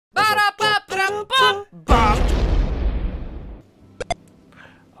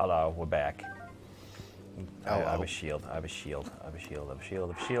Hello, we're back. I Hello. have a shield. I have a shield. I have a shield. I have a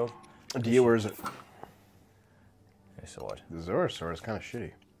shield. I have a shield. Where is it? A sword. The Zorosaur is kind of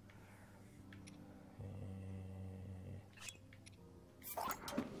shitty.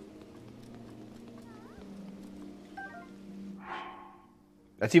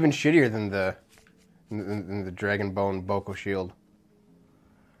 That's even shittier than the Dragon Bone Boko shield.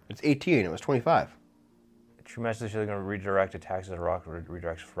 It's 18. It was 25. True Master Shield is going to redirect attacks as a rock,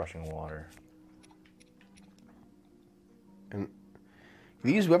 redirects rushing water. And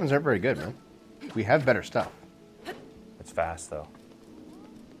these weapons aren't very good, man. We have better stuff. It's fast though.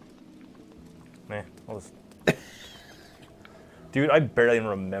 Meh. Dude, I barely even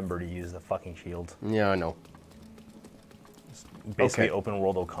remember to use the fucking shield. Yeah, I know. Basically, Okay. open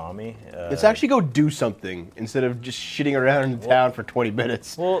world Okami. Let's actually go do something instead of just shitting around in town for 20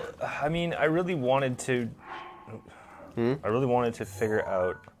 minutes. Well, I mean, I really wanted to. I really wanted to figure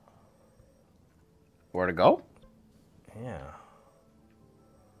out. Where to go? Yeah.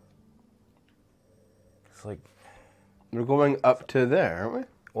 It's like. We're going up to there, aren't we?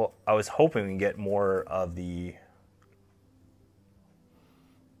 Well, I was hoping we get more of the.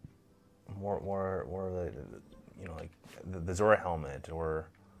 More of the, you know, like the Zora helmet or.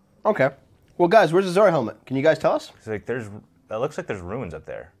 Okay. Well, guys, where's the Zora helmet? Can you guys tell us? It's like that looks like there's ruins up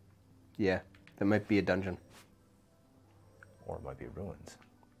there, Yeah, that might be a dungeon. or it might be ruins.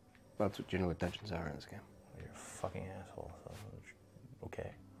 Well, that's what you know what dungeons are in this game. You're a fucking asshole. So,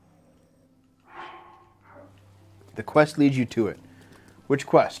 okay. The quest leads you to it. Which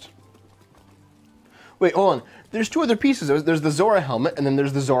quest? Wait, hold on. There's two other pieces. There's the Zora helmet, and then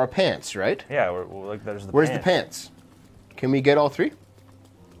there's the Zora pants, right? Yeah, we're like there's the. Where's the pants? Can we get all three?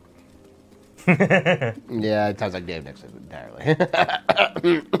 Yeah, it sounds like Dave next entirely.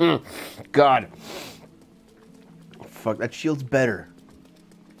 God. Fuck, that shield's better.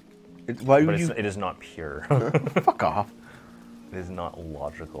 Why would you... It is not pure. Fuck off. It is not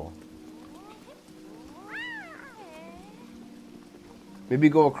logical. Maybe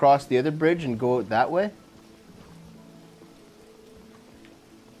go across the other bridge and go that way?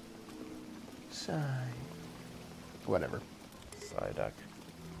 Side. Whatever. Psyduck.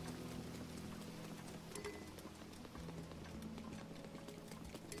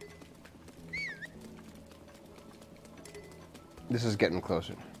 This is getting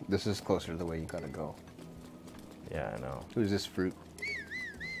closer. This is closer to the way you gotta go. Yeah, I know. Who's this fruit?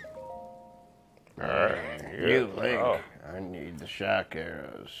 You Link. I need the shock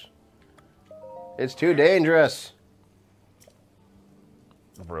arrows. It's too dangerous.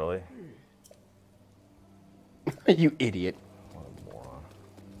 Really? You idiot. What a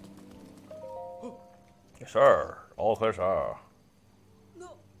moron. Yes, sir. All clear, sir.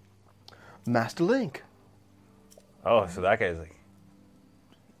 Master Link. Oh, so that guy's like.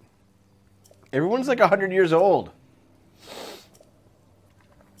 Everyone's like 100 years old.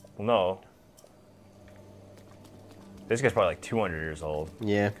 Well, no. This guy's probably like 200 years old.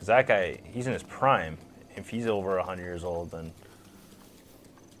 Yeah. Because that guy, he's in his prime. If he's over 100 years old, then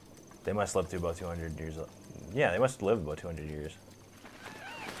they must live to about 200 years old. Yeah, they must live about 200 years.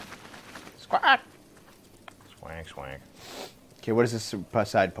 Squawk. Swank, swank. Okay, what does this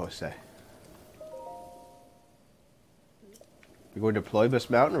side post say? We going to Ploibus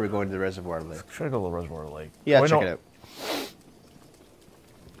Mountain or are we going to the Reservoir Lake? Should I go to the Reservoir Lake? Yeah, Wait, check no. it out.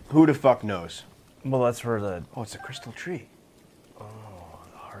 Who the fuck knows? Well, that's for the Oh, it's a crystal tree.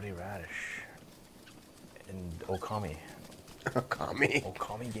 Hardy Radish and Okami. Okami.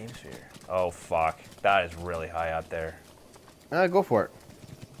 Okami Game Sphere. Oh, fuck. That is really high up there. Go for it.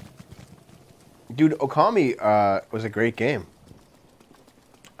 Dude, Okami was a great game.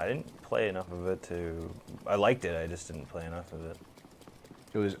 I didn't play enough of it to... I liked it, I just didn't play enough of it.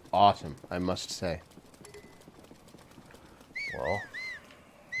 It was awesome, I must say. Well,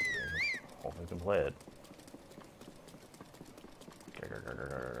 hopefully we can play it. Very good.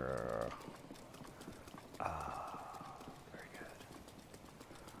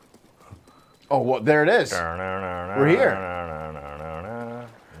 Oh, well, there it is. We're here.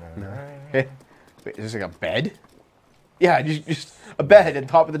 Hey, wait, is this like a bed? Yeah, just a bed on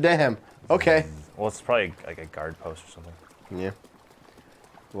top of the dam. Okay. Well, it's probably like a guard post or something. Yeah.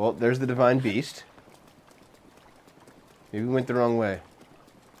 Well, there's the Divine Beast. Maybe we went the wrong way.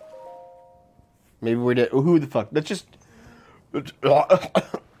 Maybe we did. Oh, who the fuck? Let's just... Oh,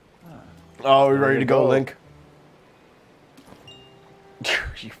 we're ready to go, Link.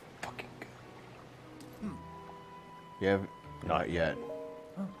 You fucking good. You have... Not yet.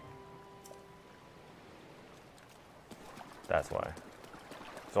 That's why.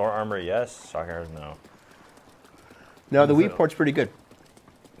 Zora armor, yes. Shock arrows, no. No, the Wii port's pretty good.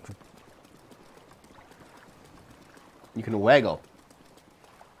 You can waggle.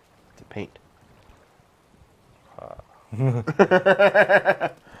 To paint.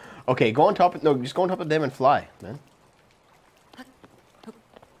 Okay, go on top of... No, just go on top of them and fly, man.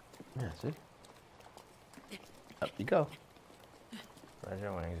 Yeah, see? Up you go. Spread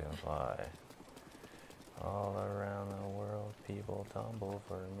your wings and fly. All around the world, people tumble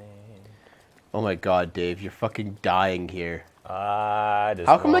for me. Oh my god, Dave, you're fucking dying here. I just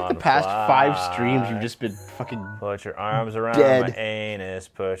How come like the wanna past fly. 5 streams you've just been fucking Put your arms around dead. my anus.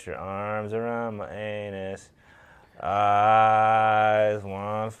 Put your arms around my anus. I just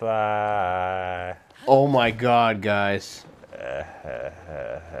wanna fly. Oh my god, guys.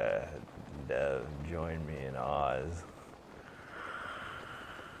 Join me in Oz.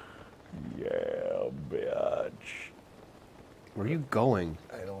 Yeah, bitch. Where are you going?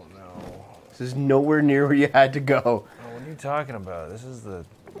 I don't know. This is nowhere near where you had to go. Oh, what are you talking about? This is the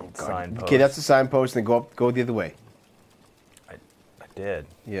signpost. Okay, that's the signpost, and then go the other way. I did.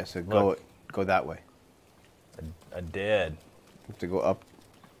 Yeah, so Look. go that way. I did. You have to go up.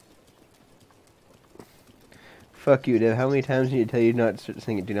 Fuck you, Dave. How many times did you tell you not to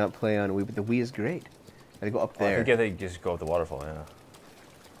sing it? Do not play on Wii, but the Wii is great. Gotta go up Oh, there. I think they just go with the waterfall, yeah.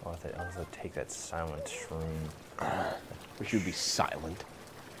 I'll have to take that silent shroom. Which would be silent.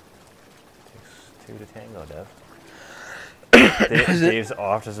 Takes 2 to tango, Dev. Dave's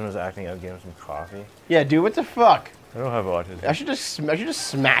autism is acting out. Give him some coffee. Yeah, dude, what the fuck? I don't have autism. I should just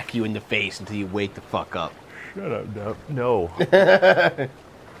smack you in the face until you wake the fuck up. Shut up, Dev. No.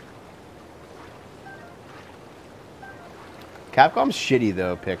 Capcom's shitty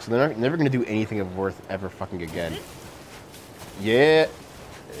though, Pix. They're never gonna do anything of worth ever fucking again. Yeah.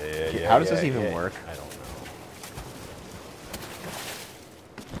 How does this even work? I don't know.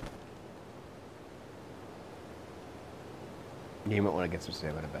 Game it when I get some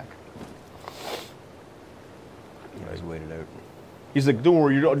stamina back. You guys wait it out. He's like, don't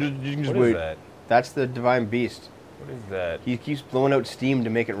worry, you can just What wait. is that? That's the Divine Beast. What is that? He keeps blowing out steam to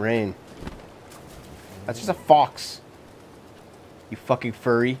make it rain. That's just a fox. You fucking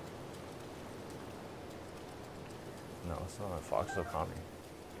furry. No, it's not a fox. It's a Okami.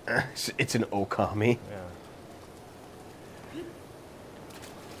 It's an Okami. Yeah.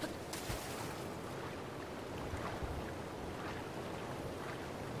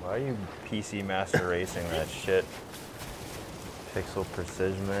 Why are you PC Master Racing that shit? Pixel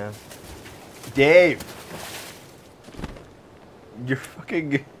Precision, man. Dave! You're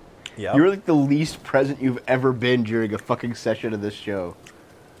fucking... Yeah. You're like the least present you've ever been during a fucking session of this show.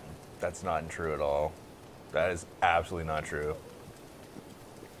 That's not true at all. That is absolutely not true.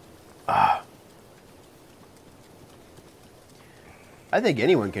 I think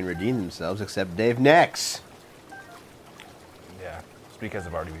anyone can redeem themselves except Dave Nex. Yeah. It's because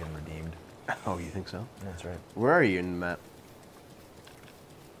I've already been redeemed. Oh, you think so? That's right. Where are you in the map?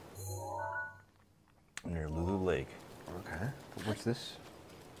 Near Lulu Lake. Okay. What's this?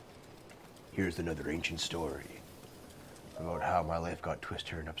 Here's another ancient story about how my life got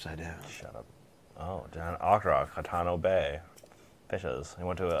turned upside down. Shut up. Oh, down Akrok, Hatano Bay. Fishes. He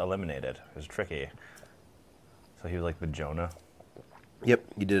went to eliminate it. It was tricky. So he was like the Jonah. Yep,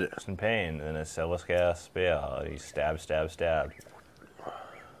 you did it. Just in pain. And his Celestia spell. He stabbed. Fell.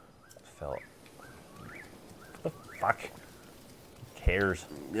 What the fuck? Who cares?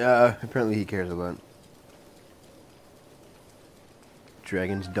 Yeah, apparently he cares a lot.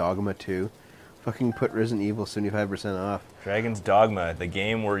 Dragon's Dogma 2. Fucking put Resident Evil 75% off. Dragon's Dogma, the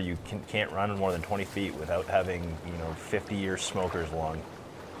game where you can't run more than 20 feet without having, 50-year smokers along.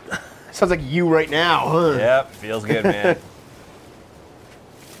 Sounds like you right now, huh? Yep, feels good, man.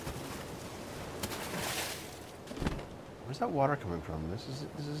 Where's that water coming from? This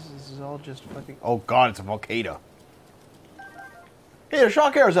is all just fucking... Oh god, it's a volcano. Hey, there's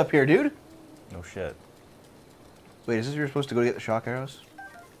shock arrows up here, dude. No shit. Wait, is this where you're supposed to go to get the shock arrows?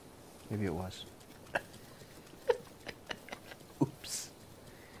 Maybe it was. Oops.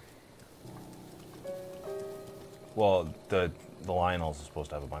 Well, the Lionel's is supposed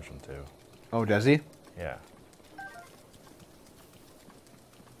to have a bunch of them too. Oh, does he? Yeah.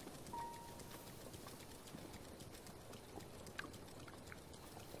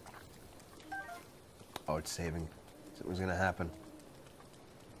 Oh, it's saving. Something's gonna happen.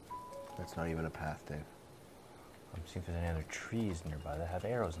 That's not even a path, Dave. I'm seeing if there's any other trees nearby that have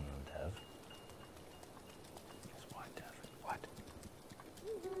arrows in them, Dev. Guess what, Dev? What?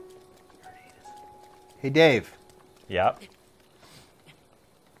 Hey, Dave. Yep.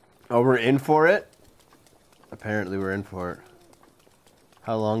 Oh, we're in for it? Apparently we're in for it.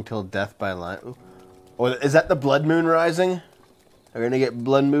 How long till death by lion? Oh, is that the blood moon rising? Are we gonna get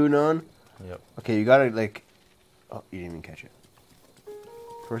blood moon on? Yep. Okay, you gotta, like... Oh, you didn't even catch it.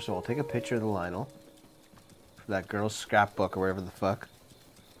 First of all, take a picture of the Lionel. For that girl's scrapbook or whatever the fuck.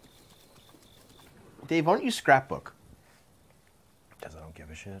 Dave, why don't you scrapbook? Because I don't give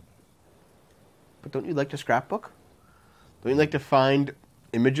a shit. But don't you like to scrapbook? Don't you like to find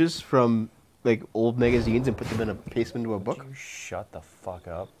images from like old magazines and put them in a paste them into a book? Would you shut the fuck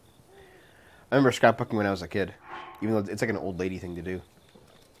up. I remember scrapbooking when I was a kid. Even though it's like an old lady thing to do.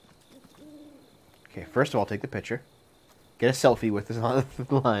 Okay, first of all, take the picture. Get a selfie with this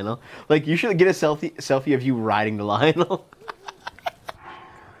Lionel. Like, you should get a selfie of you riding the Lionel.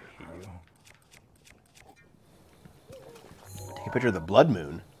 Take a picture of the blood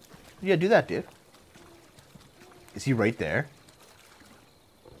moon. Yeah, do that, dude. Is he right there?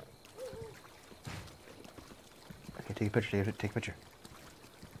 Okay, take a picture, take a picture.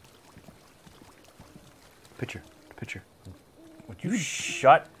 Picture. Would you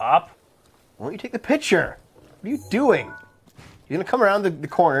shut up? Why don't you take the picture? What are you doing? You're gonna come around the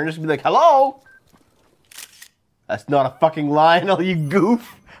corner and just be like, hello? That's not a fucking Lionel, you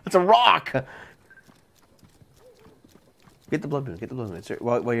goof. That's a rock. Get the blood moon, It's there,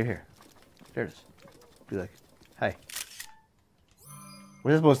 while you're here. There it is. Be like, hey.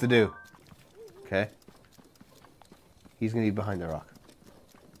 What is it supposed to do? Okay. He's gonna be behind the rock.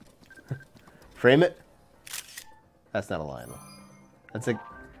 Frame it. That's not a Lionel. That's like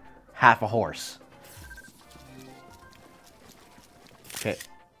half a horse. Okay.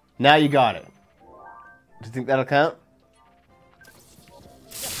 Now you got it. Do you think that'll count?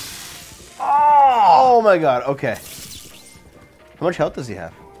 Oh my god, okay. How much health does he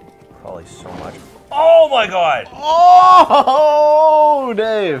have? Probably so much. Oh my god! Oh,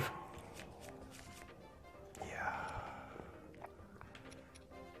 Dave! Yeah.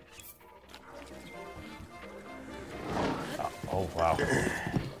 Oh wow.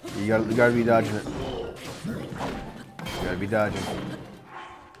 You gotta be dodging it. You gotta be dodging.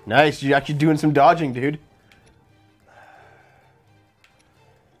 Nice, you're actually doing some dodging, dude.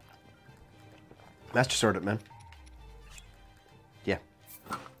 Master Sword it, man. Yeah.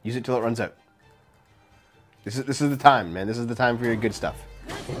 Use it till it runs out. This is the time, man. This is the time for your good stuff.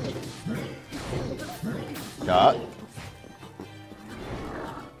 Dot.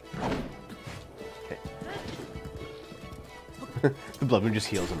 Okay. The blood moon just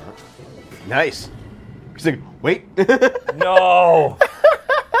heals him up. Nice. He's like, wait. No!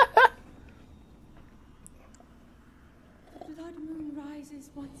 Blood moon rises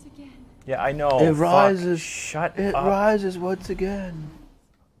once again. Yeah, I know. It Fuck. rises. Shut It up. rises once again.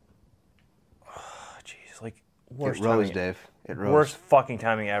 Jeez, like worst It rose, timing. Dave. It rose. Worst fucking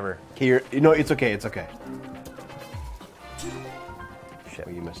timing ever. Okay, you know, it's okay. It's okay. Shit.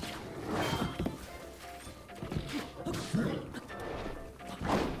 Oh, you missed.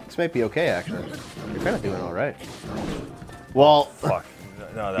 This might be okay, actually. You're kind of doing all right. Well, Fuck.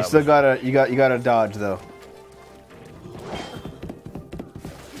 No, that you still was... gotta dodge though.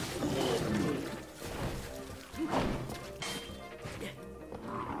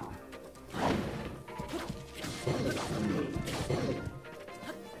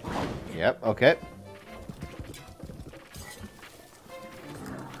 Yep. Okay.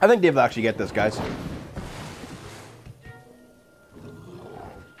 I think Dave will actually get this, guys.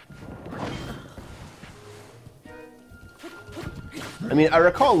 I mean, I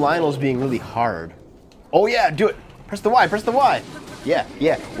recall Lionel's being really hard. Oh yeah, do it. Press the Y, press the Y. Yeah.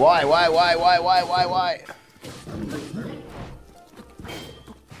 Y.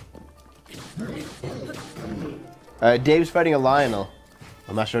 Dave's fighting a Lionel.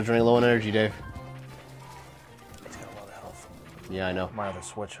 I'm not sure it's running low on energy, Dave. He's got a lot of health. Yeah, I know. My other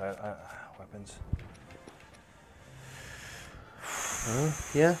switch weapons.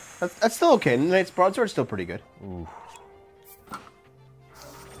 Yeah, that's still okay. Knight's broadsword's still pretty good. Ooh.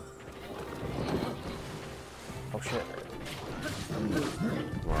 Oh shit.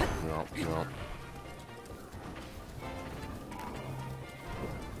 Well.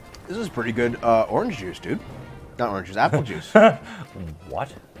 This is pretty good orange juice, dude. Not orange juice, apple juice.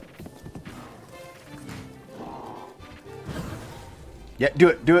 What? Yeah, do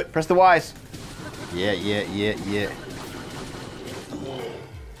it. Press the Ys. Yeah.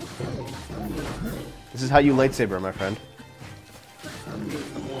 This is how you lightsaber, my friend.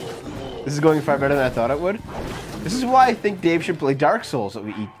 This is going far better than I thought it would. This is why I think Dave should play Dark Souls. So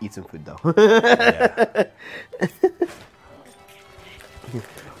we eat some food, though. Yeah.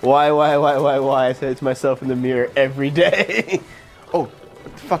 Why? I say it to myself in the mirror every day. Oh,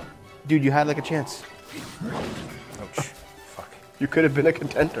 what the fuck? Dude, you had like a chance. Ouch. Fuck. You could have been a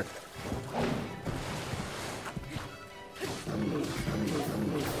contender.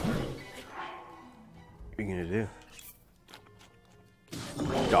 What are you gonna do?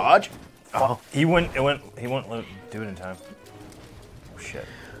 Dodge. Oh. He wouldn't do it in time. Oh, shit.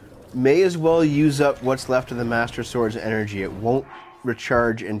 May as well use up what's left of the Master Sword's energy. It won't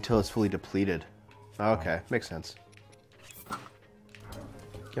recharge until it's fully depleted. Okay, makes sense.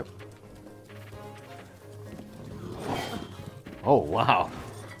 Yep. Oh, wow.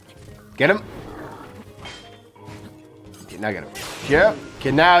 Get him. Okay, now get him. Yep.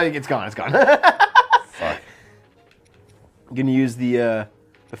 Okay, now it's gone. It's gone. Fuck. Gonna use the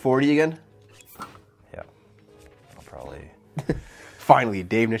 40 again? Yeah. I'll probably... Finally,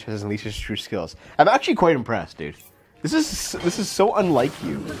 Dave Nish has unleashed his true skills. I'm actually quite impressed, dude. This is so unlike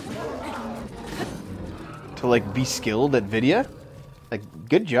you. To like be skilled at Vidya. Like,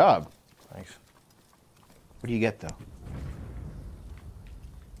 good job. Thanks. What do you get though?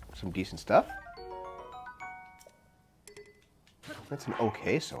 Some decent stuff. That's an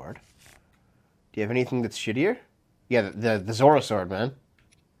okay sword. Do you have anything that's shittier? Yeah, the Zora sword, man.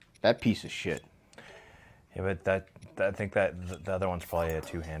 That piece of shit. Yeah, but I think that the other one's probably a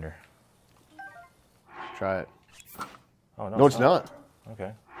two-hander. Try it. Oh no, No, it's not.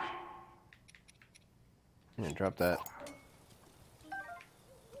 Okay. Yeah, drop that.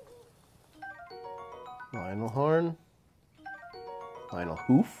 Lionel horn. Lionel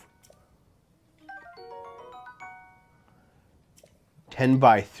hoof. 10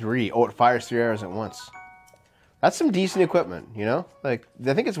 by 3. Oh, it fires 3 arrows at once. That's some decent equipment, you know? Like,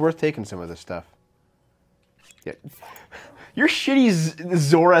 I think it's worth taking some of this stuff. Yeah. Your shitty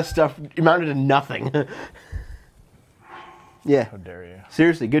Zora stuff amounted to nothing. Yeah. How dare you?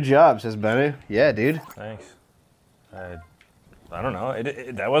 Seriously, good job, says Benny. Yeah, dude. Thanks. I don't know.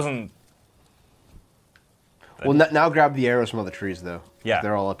 That wasn't... Well, now grab the arrows from all the trees, though. Yeah.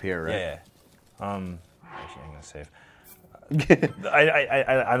 They're all up here, right? Yeah. Actually, I'm gonna save.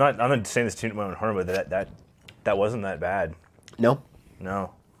 I'm not saying this to my own horn, but that wasn't that bad. No.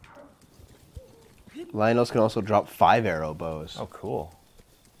 No. Lionels can also drop 5 arrow bows. Oh, cool.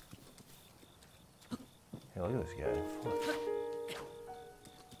 Hey, look at this guy.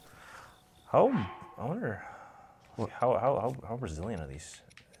 I wonder how resilient are these?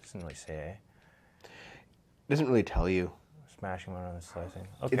 It doesn't really say, eh? Doesn't really tell you. Smashing one on the slicing.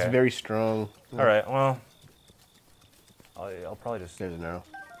 Okay. It's very strong. All right. Well, I'll probably just. There's an arrow.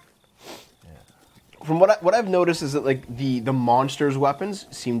 Yeah. From what I've noticed is that like the monsters' weapons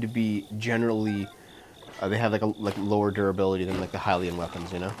seem to be generally they have like lower durability than like the Hylian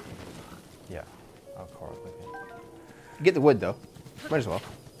weapons, you know. Yeah. I'll call it. Get the wood though. Might as well.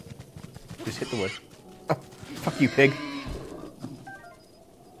 Just hit the wood. Oh, fuck you, pig.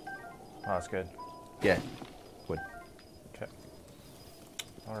 Oh, that's good. Yeah. Wood. Okay.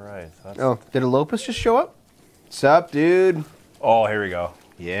 All right. So that's... Oh, did a Lopus just show up? What's up, dude? Oh, here we go.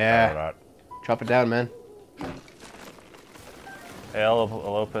 Yeah. Chop it down, man. Hey,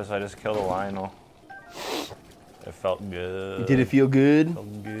 Lopus, I just killed a Lionel. It felt good. Did it feel good?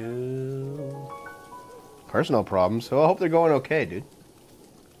 Felt good. Personal problems, so I hope they're going okay, dude.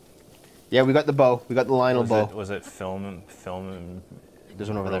 Yeah, we got the bow. We got the Lionel bow. Was it film? There's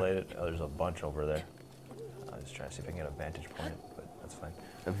one over related? There. Oh, there's a bunch over there. I was trying to see if I can get a vantage point, but that's fine.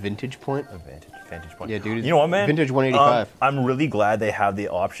 A vintage point? A vantage point. Yeah, dude. You know what, man? Vintage 185. I'm really glad they have the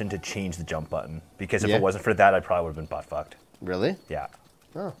option to change the jump button, because if Yeah. it wasn't for that, I probably would have been butt fucked. Really? Yeah.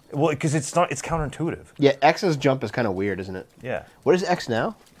 Oh. Well, because it's counterintuitive. Yeah, X's jump is kind of weird, isn't it? Yeah. What is X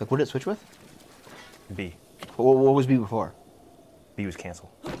now? Like, what did it switch with? B. What was B before? B was cancel.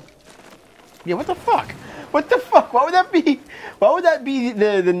 Yeah, what the fuck? What the fuck? Why would that be? Why would that be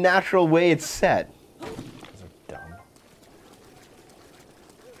the natural way it's set? Those are dumb.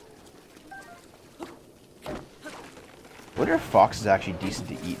 I wonder if fox is actually decent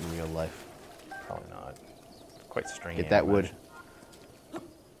to eat in real life. Probably not. Quite stringy. Get that wood.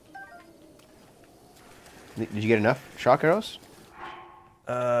 Did you get enough shock arrows?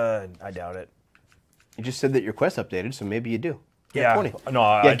 I doubt it. You just said that your quest updated, so maybe you do. Get Yeah. 20.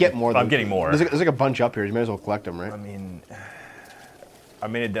 No, Yeah, get more. I'm getting more. There's like a bunch up here. You might as well collect them, right? I mean, I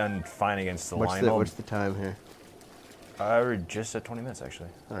made it done fine against the What's Lionel. the time here? We're just at 20 minutes, actually.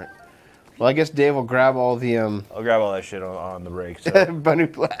 All right. Well, I guess Dave will grab all the I'll grab all that shit on the break. So. Bunny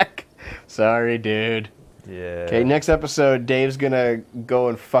Black. Sorry, dude. Yeah. Okay, next episode, Dave's gonna go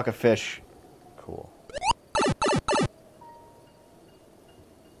and fuck a fish.